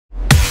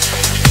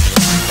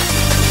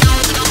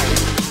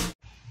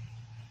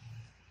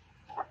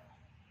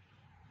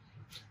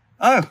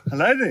Oh,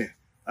 hello there.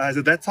 Is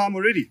it that time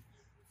already?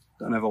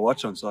 Don't have a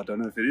watch on, so I don't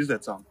know if it is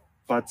that time.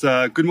 But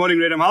good morning,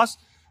 Reddam House.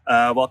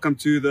 Welcome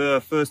to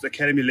the first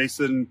academy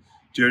lesson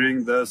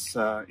during this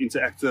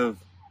interactive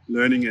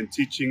learning and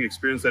teaching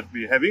experience that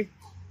we're having.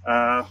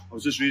 I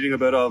was just reading a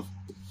bit of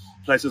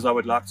places I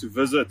would like to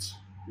visit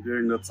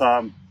during the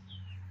time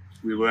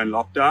we were in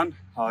lockdown.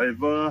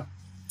 However,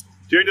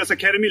 during this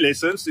academy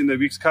lessons in the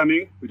weeks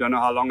coming, we don't know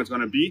how long it's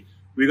going to be.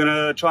 We're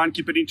going to try and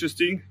keep it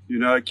interesting,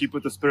 keep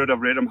with the spirit of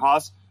Reddam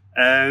House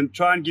and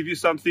try and give you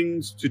some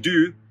things to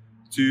do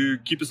to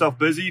keep yourself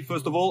busy,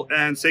 first of all,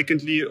 and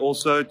secondly,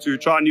 also to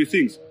try new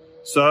things.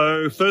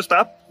 So first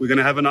up, we're going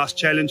to have a nice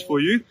challenge for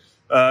you.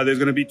 There's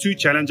going to be two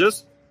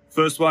challenges.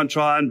 First one,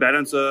 try and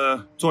balance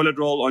a toilet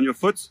roll on your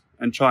foot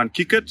and try and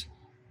kick it.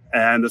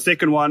 And the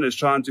second one is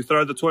trying to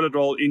throw the toilet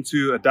roll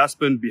into a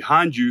dustbin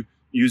behind you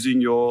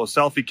using your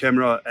selfie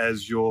camera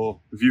as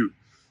your view.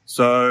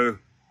 So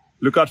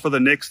look out for the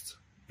next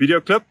video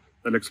clip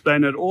that'll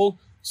explain it all.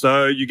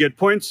 So you get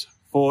points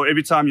for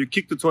every time you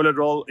kick the toilet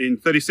roll in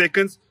 30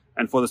 seconds.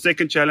 And for the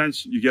second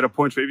challenge, you get a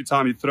point for every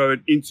time you throw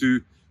it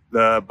into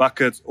the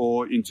bucket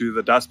or into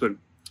the dustbin.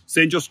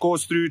 Send your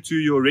scores through to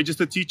your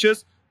registered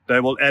teachers. They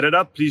will add it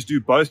up. Please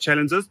do both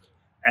challenges.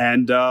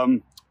 And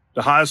the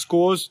higher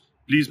scores,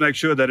 please make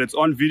sure that it's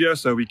on video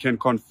so we can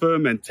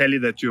confirm and tally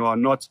that you are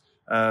not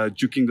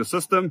juking the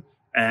system.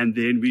 And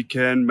then we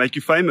can make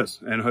you famous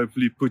and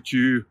hopefully put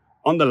you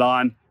on the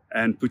line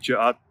and put you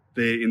out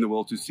there in the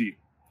world to see.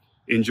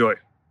 Enjoy.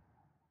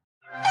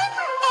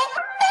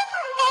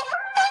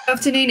 Good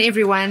afternoon,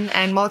 everyone,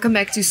 and welcome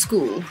back to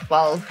school.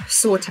 Well,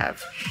 sort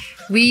of.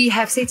 We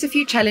have set a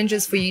few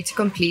challenges for you to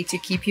complete to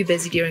keep you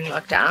busy during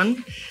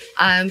lockdown.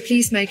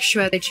 Please make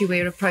sure that you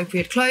wear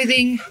appropriate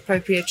clothing,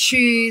 appropriate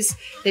shoes,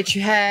 that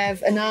you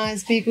have a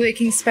nice big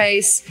working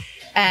space,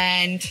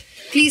 and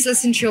please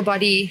listen to your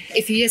body.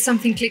 If you hear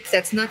something click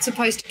that's not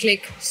supposed to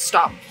click,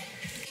 stop.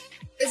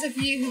 Those of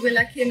you who were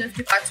lucky enough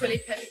to buy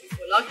toilet paper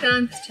before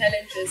lockdown, this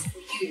challenge is for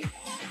you.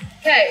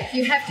 Okay,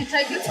 you have to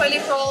take your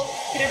toilet roll,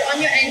 put it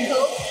on your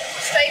ankle,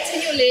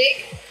 straighten your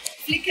leg,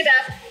 flick it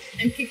up,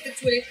 and kick the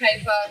toilet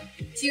paper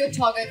to your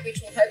target, which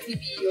will hopefully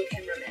be your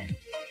cameraman.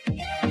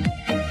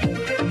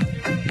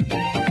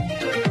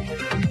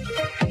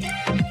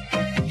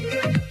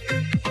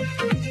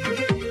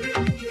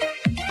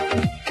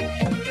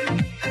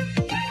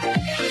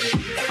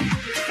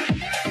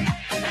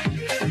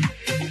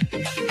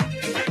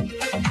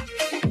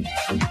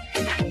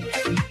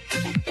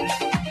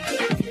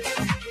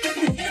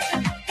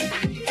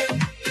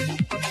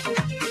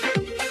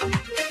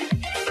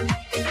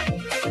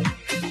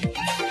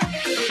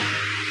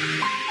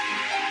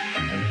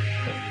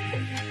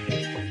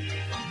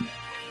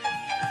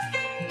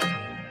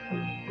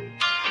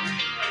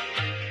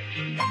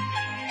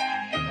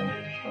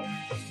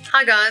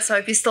 Hi guys, I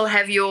hope you still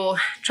have your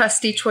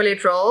trusty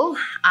toilet roll.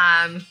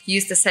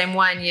 Use the same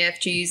one. You have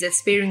to use it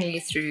sparingly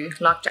through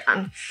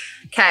lockdown.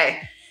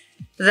 Okay,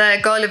 the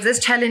goal of this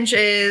challenge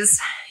is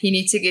you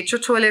need to get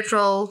your toilet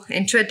roll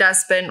into a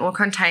dustbin or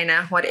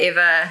container,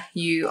 whatever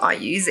you are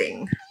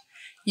using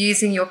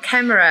your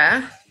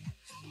camera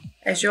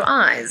as your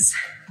eyes.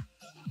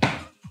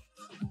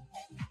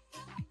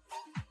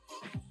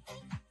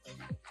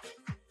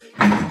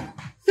 That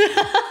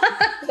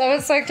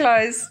was so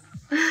close.